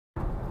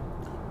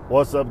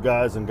What's up,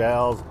 guys and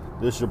gals?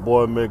 This your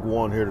boy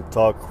Mig1 here to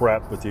talk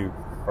crap with you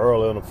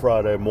early on a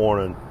Friday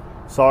morning.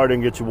 Sorry I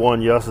didn't get you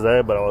one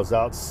yesterday, but I was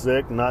out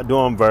sick, not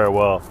doing very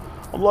well.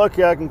 I'm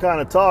lucky I can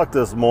kind of talk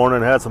this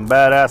morning, had some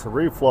badass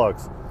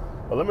reflux.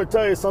 But let me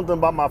tell you something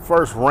about my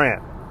first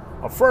rant.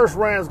 My first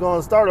rant is going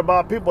to start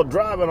about people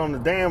driving on the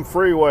damn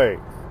freeway.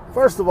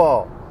 First of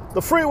all,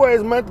 the freeway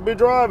is meant to be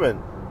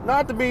driving,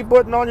 not to be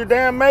putting on your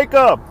damn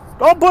makeup.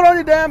 Don't put on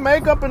your damn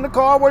makeup in the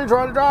car where you're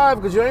trying to drive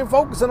because you ain't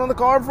focusing on the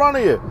car in front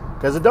of you.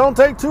 Because it don't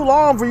take too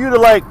long for you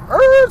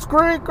to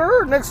squeak,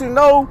 next thing you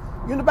know,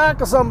 you're in the back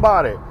of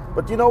somebody.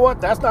 But you know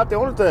what? That's not the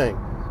only thing.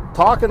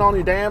 Talking on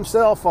your damn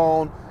cell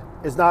phone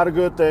is not a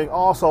good thing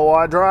also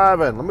while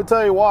driving. Let me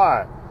tell you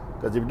why.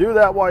 Because if you do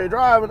that while you're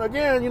driving,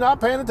 again, you're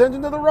not paying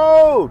attention to the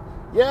road.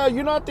 Yeah,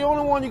 you're not the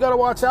only one. You got to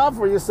watch out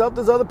for yourself.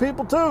 There's other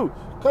people too.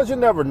 Because you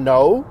never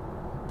know.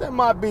 There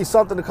might be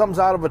something that comes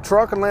out of a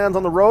truck and lands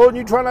on the road, and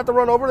you try not to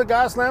run over, the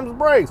guy slams the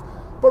brakes.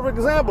 Perfect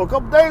example, a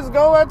couple days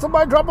ago, I had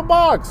somebody drop a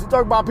box. You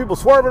talk about people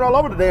swerving all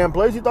over the damn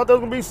place. You thought there was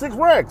going to be 6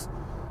 wrecks.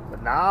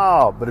 But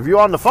no. But if you're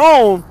on the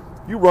phone,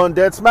 you run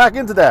dead smack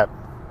into that.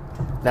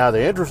 Now,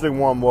 the interesting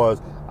one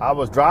was, I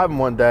was driving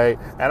one day,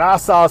 and I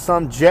saw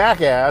some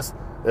jackass,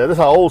 this is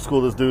how old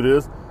school this dude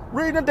is,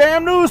 reading a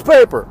damn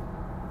newspaper.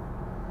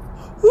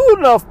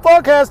 Who the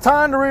fuck has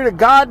time to read a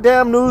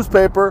goddamn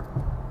newspaper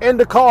in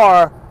the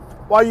car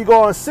while you're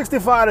going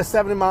 65 to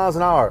 70 miles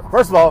an hour?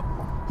 First of all,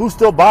 who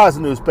still buys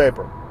a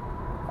newspaper?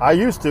 I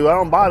used to. I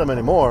don't buy them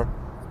anymore.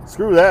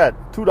 Screw that.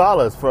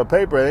 $2 for a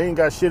paper. It ain't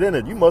got shit in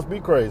it. You must be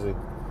crazy.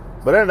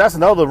 But then that's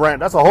another rant.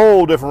 That's a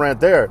whole different rant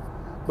there.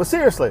 But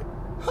seriously,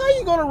 how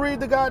you going to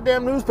read the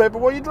goddamn newspaper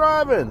while you're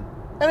driving?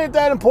 It ain't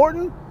that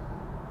important.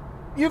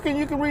 You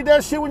can read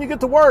that shit when you get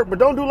to work, but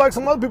don't do like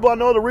some other people I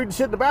know that read the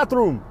shit in the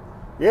bathroom.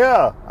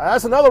 Yeah,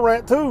 that's another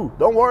rant too.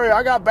 Don't worry.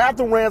 I got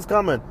bathroom rants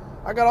coming.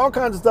 I got all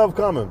kinds of stuff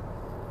coming.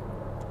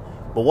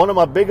 But one of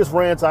my biggest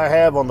rants I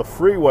have on the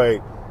freeway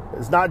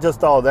is not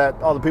just all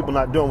the people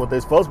not doing what they're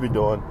supposed to be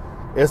doing.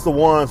 It's the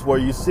ones where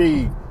you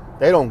see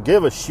they don't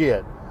give a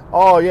shit.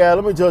 Oh, yeah,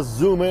 let me just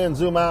zoom in,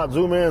 zoom out,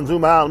 zoom in,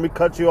 zoom out. Let me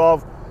cut you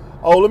off.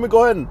 Oh, let me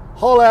go ahead and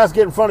haul ass,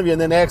 get in front of you, and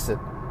then exit.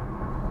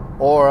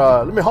 Or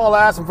let me haul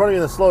ass in front of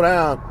you and then slow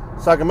down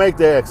so I can make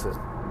the exit.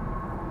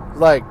 It's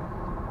like,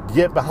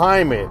 get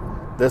behind me.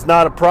 There's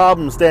not a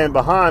problem staying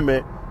behind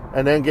me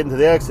and then getting to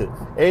the exit.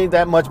 It ain't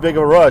that much big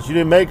of a rush. You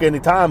didn't make any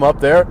time up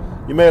there.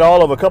 You made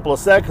all of a couple of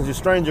seconds. You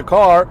strained your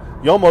car.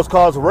 You almost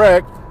caused a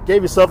wreck.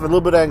 Gave yourself a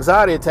little bit of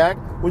anxiety attack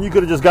when you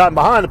could have just gotten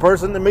behind the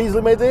person and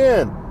easily made the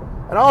end.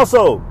 And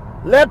also,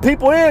 let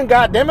people in,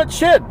 goddammit,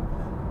 shit.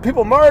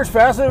 People merge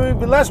faster, there would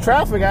be less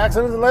traffic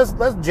accidents and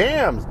less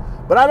jams.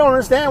 But I don't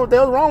understand what the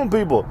hell's wrong with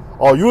people.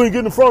 Oh, you ain't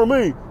getting in front of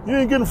me. You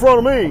ain't getting in front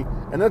of me.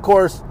 And then, of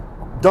course,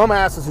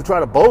 dumbasses who try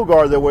to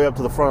bogart their way up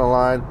to the front of the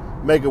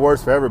line make it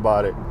worse for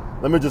everybody.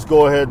 Let me just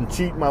go ahead and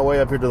cheat my way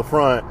up here to the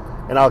front,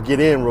 and I'll get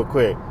in real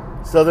quick.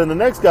 So then the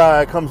next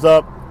guy comes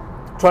up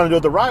trying to do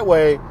it the right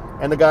way,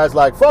 and the guy's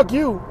like, fuck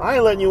you, I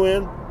ain't letting you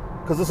in,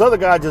 because this other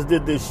guy just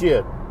did this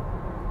shit.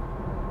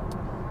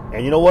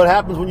 And you know what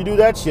happens when you do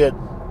that shit?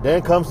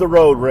 Then comes the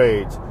road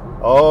rage.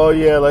 Oh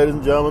yeah, ladies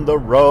and gentlemen, the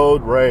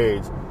road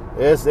rage.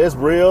 It's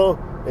real,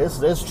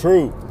 it's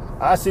true.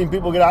 I seen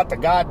people get out the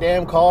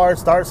goddamn car and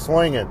start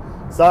swinging.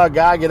 Saw a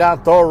guy get out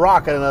and throw a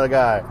rock at another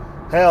guy.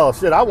 Hell,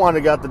 shit, I wanted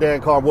to get out the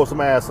damn car and whoop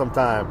some ass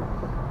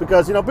sometime.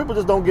 Because, you know, people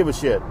just don't give a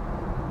shit.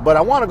 But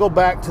I want to go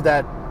back to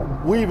that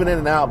weaving in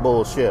and out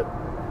bullshit.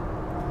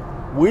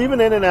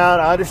 Weaving in and out,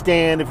 I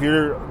understand if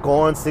you're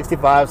going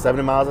 65,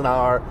 70 miles an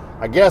hour.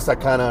 I guess I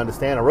kind of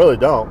understand. I really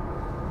don't.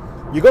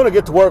 You're going to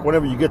get to work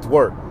whenever you get to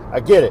work. I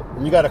get it.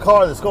 And you got a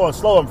car that's going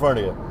slow in front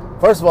of you.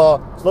 First of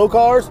all, slow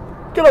cars,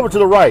 get over to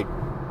the right.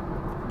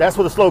 That's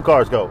where the slow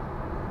cars go.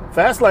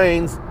 Fast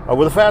lanes are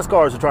where the fast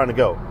cars are trying to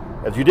go.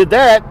 If you did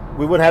that,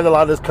 we wouldn't have a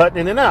lot of this cutting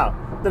in and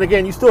out. Then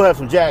again, you still have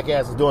some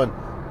jackasses doing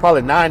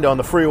probably 90 on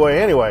the freeway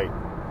anyway.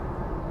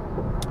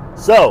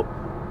 So,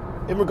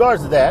 in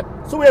regards to that,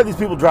 so we have these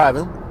people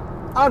driving.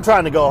 I'm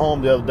trying to go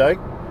home the other day.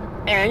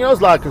 And, you know, there's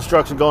a lot of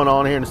construction going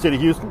on here in the city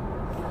of Houston.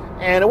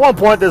 And at one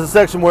point, there's a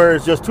section where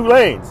it's just 2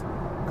 lanes.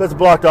 Because it's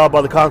blocked off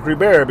by the concrete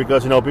barrier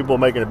because, you know, people are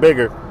making it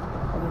bigger.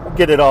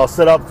 Get it all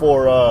set up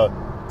for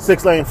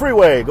 6-lane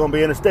freeway. Going to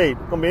be interstate.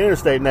 Going to be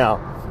interstate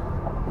now.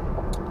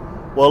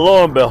 Well,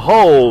 lo and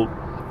behold,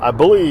 I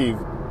believe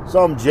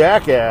some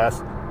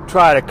jackass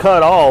tried to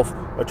cut off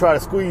or try to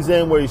squeeze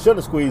in where he should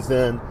have squeezed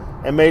in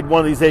and made one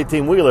of these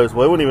 18-wheelers,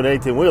 well, it wasn't even an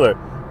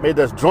 18-wheeler, made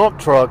this dump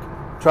truck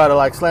try to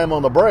like slam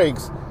on the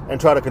brakes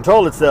and try to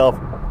control itself,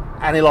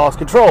 and he lost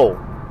control.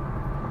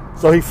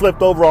 So he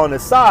flipped over on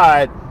his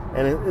side,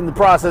 and in the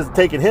process of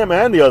taking him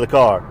and the other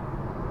car.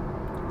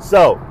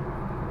 So,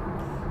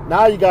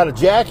 now you got a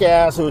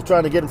jackass who was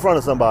trying to get in front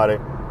of somebody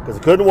because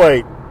he couldn't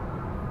wait.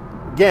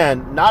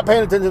 Again, not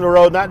paying attention to the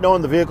road, not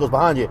knowing the vehicles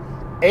behind you.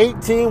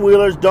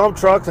 18-wheelers, dump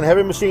trucks, and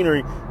heavy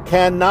machinery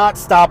cannot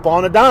stop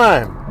on a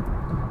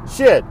dime.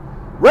 Shit.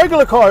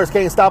 Regular cars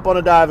can't stop on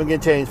a dime and get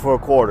changed for a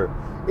quarter.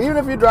 Even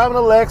if you're driving a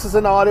Lexus,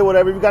 an Audi,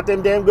 whatever, you got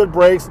them damn good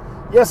brakes.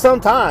 Yes,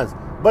 sometimes.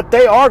 but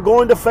they are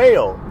going to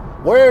fail.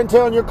 Wear and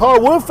tear on your car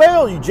will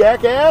fail, you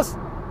jackass.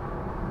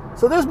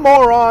 So this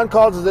moron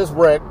causes this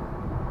wreck.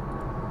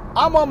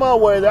 I'm on my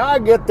way there. I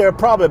get there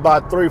probably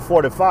about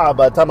 3:45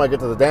 by the time I get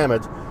to the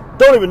damage.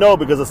 Don't even know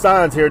because the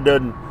signs here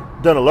doesn't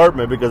alert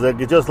me because it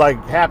just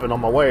like happened on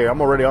my way.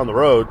 I'm already on the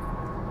road.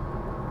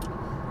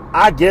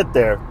 I get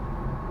there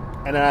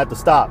and then I have to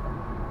stop.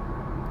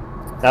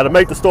 Now to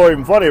make the story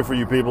even funnier for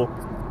you people,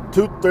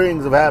 2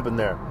 things have happened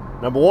there.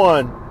 Number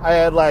one, I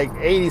had like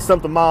 80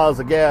 something miles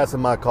of gas in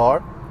my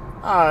car.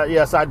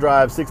 Yes, I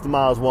drive 60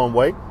 miles one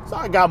way, so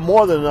I got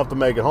more than enough to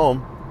make it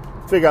home.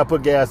 Figure I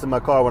put gas in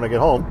my car when I get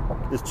home.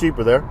 It's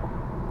cheaper there.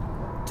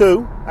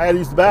 2, I had to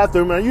use the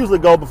bathroom, and I usually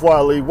go before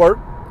I leave work.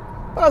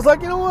 But I was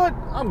like, you know what?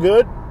 I'm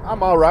good.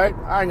 I'm all right.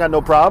 I ain't got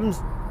no problems.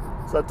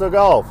 So I took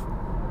off.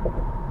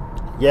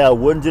 Yeah,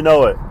 wouldn't you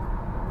know it?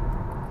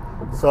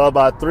 So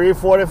about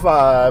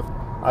 3:45,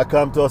 I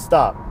come to a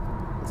stop.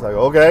 It's like,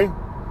 okay.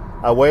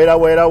 I wait.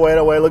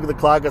 Look at the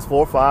clock. It's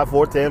 4:05,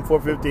 4:10,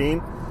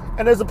 4:15.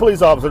 And there's a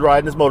police officer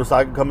riding his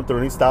motorcycle coming through,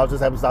 and he stops,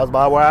 just stops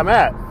by where I'm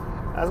at.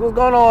 I said, what's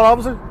going on,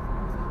 officer?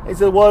 He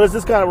said, well, it's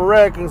just kind of a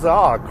wreck. And I said,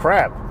 oh,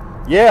 crap.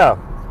 Yeah.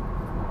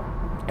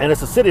 And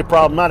it's a city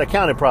problem, not a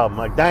county problem.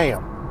 I'm like,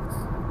 damn.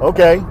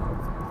 Okay.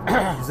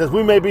 He says,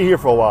 we may be here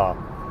for a while.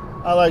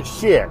 I'm like,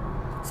 shit.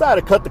 So I had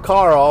to cut the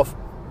car off,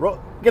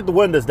 get the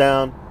windows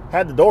down,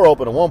 had the door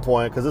open at one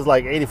point because it's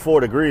like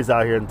 84 degrees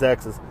out here in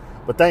Texas.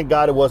 But thank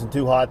God it wasn't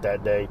too hot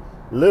that day.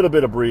 Little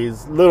bit of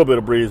breeze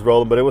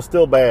rolling, but it was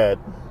still bad.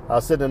 I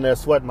was sitting in there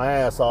sweating my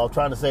ass off,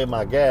 trying to save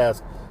my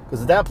gas.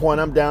 Because at that point,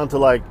 I'm down to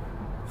like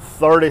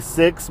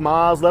 36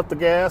 miles left of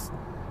gas.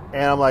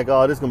 And I'm like,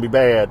 oh, this is going to be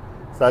bad.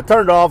 So I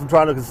turned it off and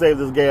trying to save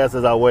this gas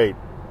as I wait.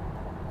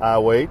 I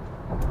wait.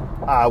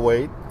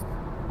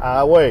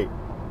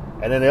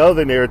 And then the other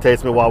thing that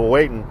irritates me while we're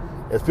waiting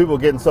is people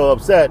getting so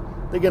upset,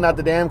 they're getting out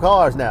the damn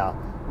cars now.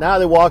 Now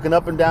they're walking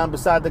up and down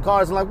beside the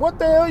cars and like, what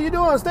the hell are you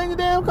doing? Stay in your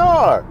damn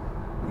car.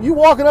 You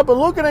walking up and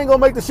looking ain't going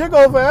to make the shit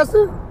go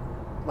faster.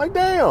 Like,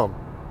 damn.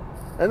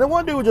 And then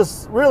one dude was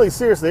just really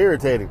seriously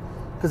irritating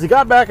because he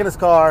got back in his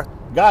car,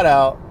 got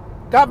out,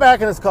 got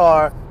back in his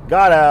car,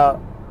 got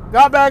out,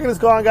 got back in his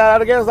car and got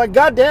out again. It's like,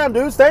 goddamn,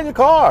 dude, stay in your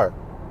car.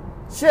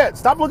 Shit,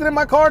 stop looking at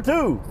my car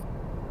too.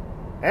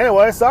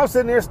 Anyway, so I'm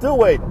sitting here still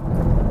waiting.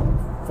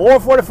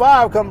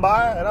 4:45 come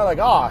by, and I'm like,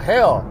 oh,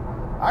 hell.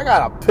 I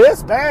got to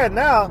piss bad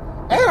now,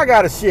 and I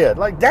got to shit.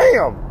 Like,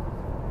 damn.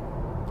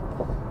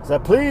 I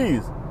said,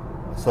 please.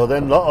 So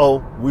then,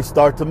 we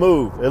start to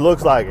move. It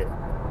looks like it.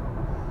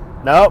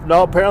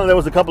 No, apparently there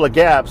was a couple of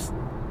gaps,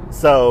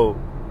 so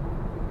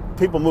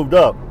people moved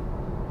up.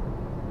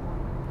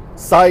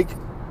 Psych.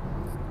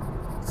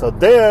 So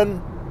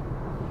then,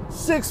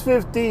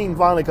 6:15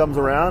 finally comes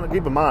around.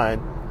 Keep in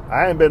mind,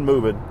 I ain't been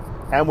moving.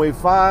 And we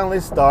finally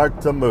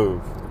start to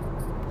move.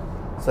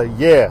 So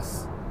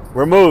yes,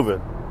 we're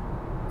moving.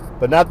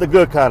 But not the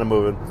good kind of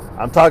moving.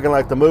 I'm talking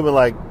like the moving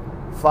like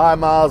 5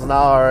 miles an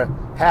hour,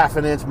 half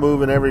an inch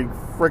moving every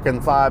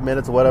freaking 5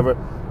 minutes or whatever.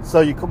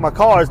 So my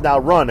car is now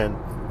running.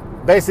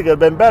 Basically, it'd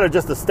been better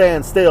just to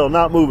stand still,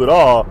 not move at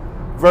all,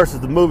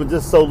 versus the moving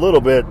just so little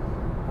bit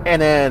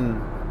and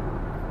then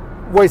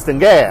wasting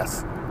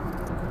gas.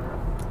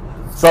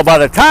 So by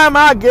the time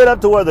I get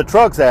up to where the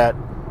truck's at,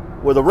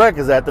 where the wreck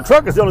is at, the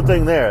truck is the only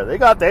thing there. They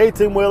got the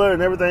 18-wheeler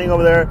and everything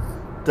over there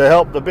to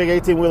help the big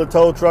 18-wheeler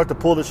tow truck to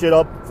pull the shit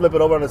up, flip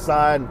it over on the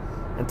side,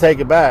 and take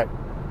it back.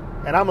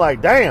 And I'm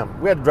like, damn,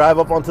 we had to drive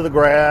up onto the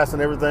grass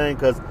and everything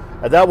because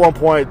at that one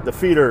point, the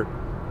feeder,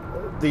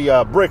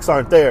 the bricks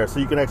aren't there, so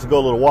you can actually go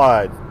a little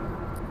wide.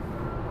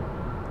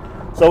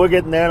 So we're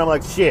getting there, and I'm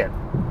like, shit.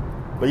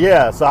 But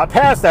yeah, so I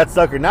passed that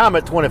sucker. Now I'm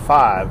at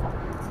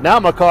 25. Now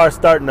my car's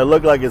starting to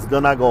look like it's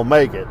not going to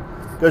make it.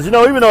 Because,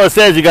 even though it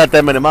says you got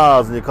that many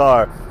miles in your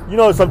car,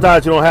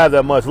 sometimes you don't have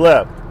that much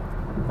left.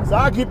 So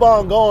I keep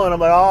on going. I'm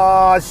like,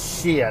 oh,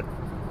 shit.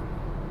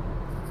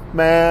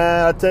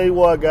 Man, I tell you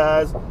what,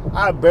 guys.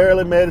 I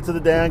barely made it to the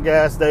damn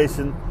gas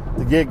station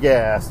to get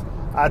gas.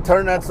 I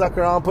turned that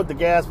sucker on, put the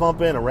gas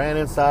pump in, and ran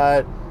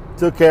inside.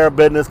 Took care of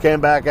business, came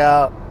back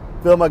out,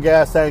 filled my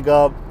gas tank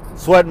up,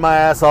 sweating my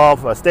ass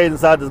off. I stayed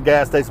inside this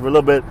gas station for a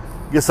little bit,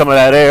 get some of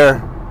that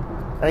air.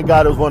 Thank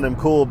God it was one of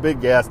them cool big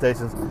gas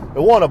stations.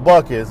 It wasn't a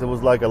Buc-ee's. It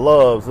was like a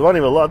Love's. It wasn't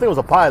even a Love's. I think it was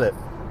a Pilot.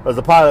 It was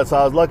a Pilot, so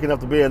I was lucky enough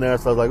to be in there.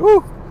 So I was like,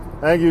 whoo,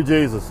 thank you,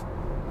 Jesus.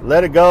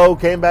 Let it go,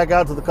 came back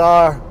out to the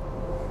car,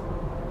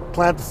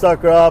 clamped the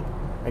sucker up,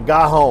 and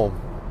got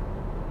home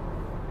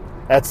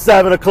at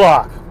 7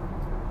 o'clock.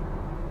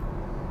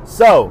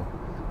 So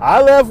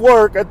I left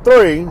work at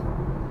 3,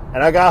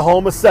 and I got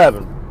home at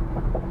 7.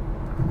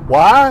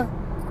 Why?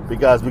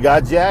 Because we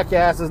got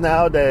jackasses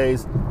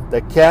nowadays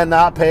that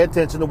cannot pay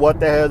attention to what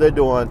the hell they're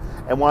doing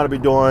and want to be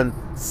doing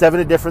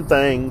 70 different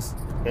things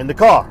in the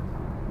car.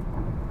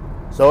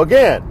 So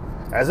again,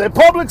 as a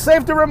public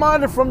safety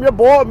reminder from your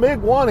boy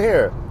MIG1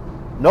 here,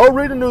 no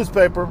reading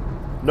newspaper,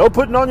 no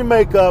putting on your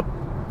makeup,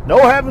 no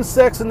having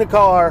sex in the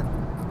car,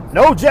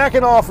 no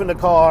jacking off in the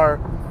car,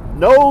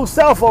 no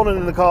cell phoning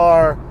in the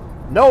car,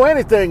 no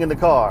anything in the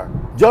car.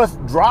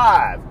 Just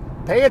drive.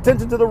 Pay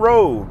attention to the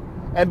road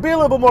and be a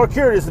little bit more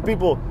curious to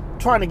people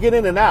trying to get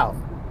in and out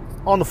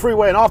on the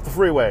freeway and off the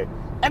freeway.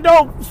 And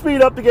don't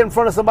speed up to get in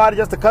front of somebody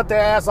just to cut their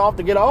ass off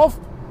to get off.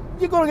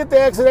 You're going to get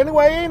the exit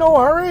anyway. Ain't no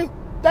hurry.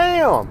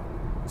 Damn.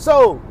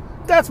 So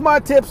that's my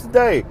tips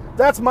today.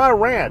 That's my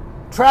rant.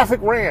 Traffic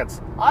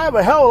rants. I have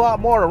a hell of a lot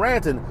more to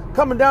ranting.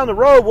 Coming down the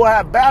road, we'll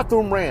have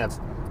bathroom rants.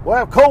 We'll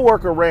have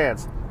coworker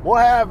rants. We'll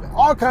have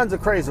all kinds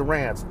of crazy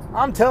rants.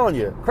 I'm telling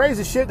you,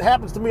 crazy shit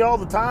happens to me all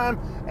the time,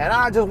 and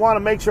I just want to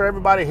make sure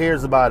everybody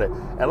hears about it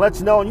and let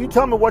you know, and you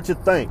tell me what you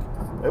think.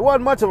 It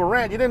wasn't much of a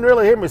rant. You didn't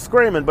really hear me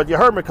screaming, but you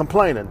heard me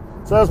complaining.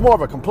 So that's more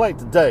of a complaint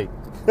today.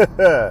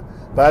 But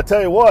I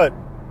tell you what,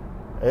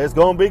 it's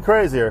going to be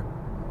crazier.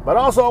 But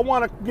also, I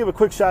want to give a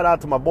quick shout out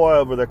to my boy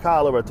over there,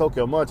 Kyle, over at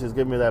Tokyo Munchies,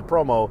 giving me that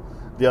promo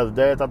the other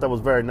day. I thought that was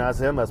very nice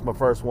of him. That's my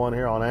first one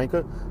here on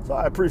Anchor. So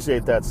I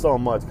appreciate that so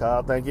much,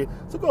 Kyle. Thank you.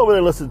 So go over there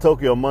and listen to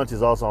Tokyo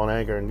Munchies also on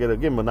Anchor and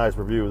give him a nice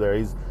review there.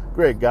 He's a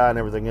great guy and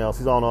everything else.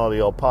 He's on all the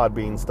old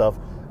Podbean stuff,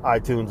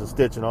 iTunes and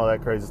Stitch and all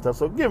that crazy stuff.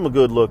 So give him a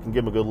good look and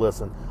give him a good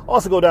listen.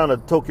 Also go down to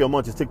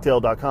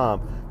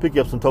TokyoMunchiesTicktail.com. Pick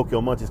you up some Tokyo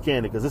Munchies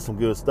candy because there's some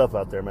good stuff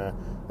out there, man.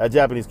 That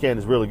Japanese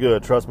candy is really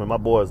good. Trust me, my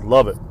boys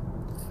love it.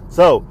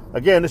 So,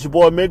 again, this is your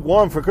boy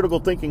Mig1 for Critical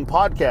Thinking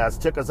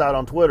Podcast. Check us out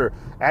on Twitter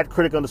at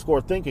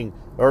critic_thinking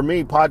or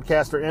me,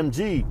 Podcaster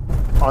MG,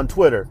 on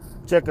Twitter.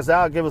 Check us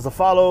out. Give us a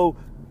follow.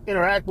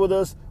 Interact with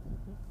us.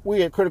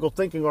 We at Critical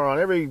Thinking are on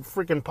every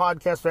freaking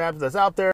podcast app that's out there.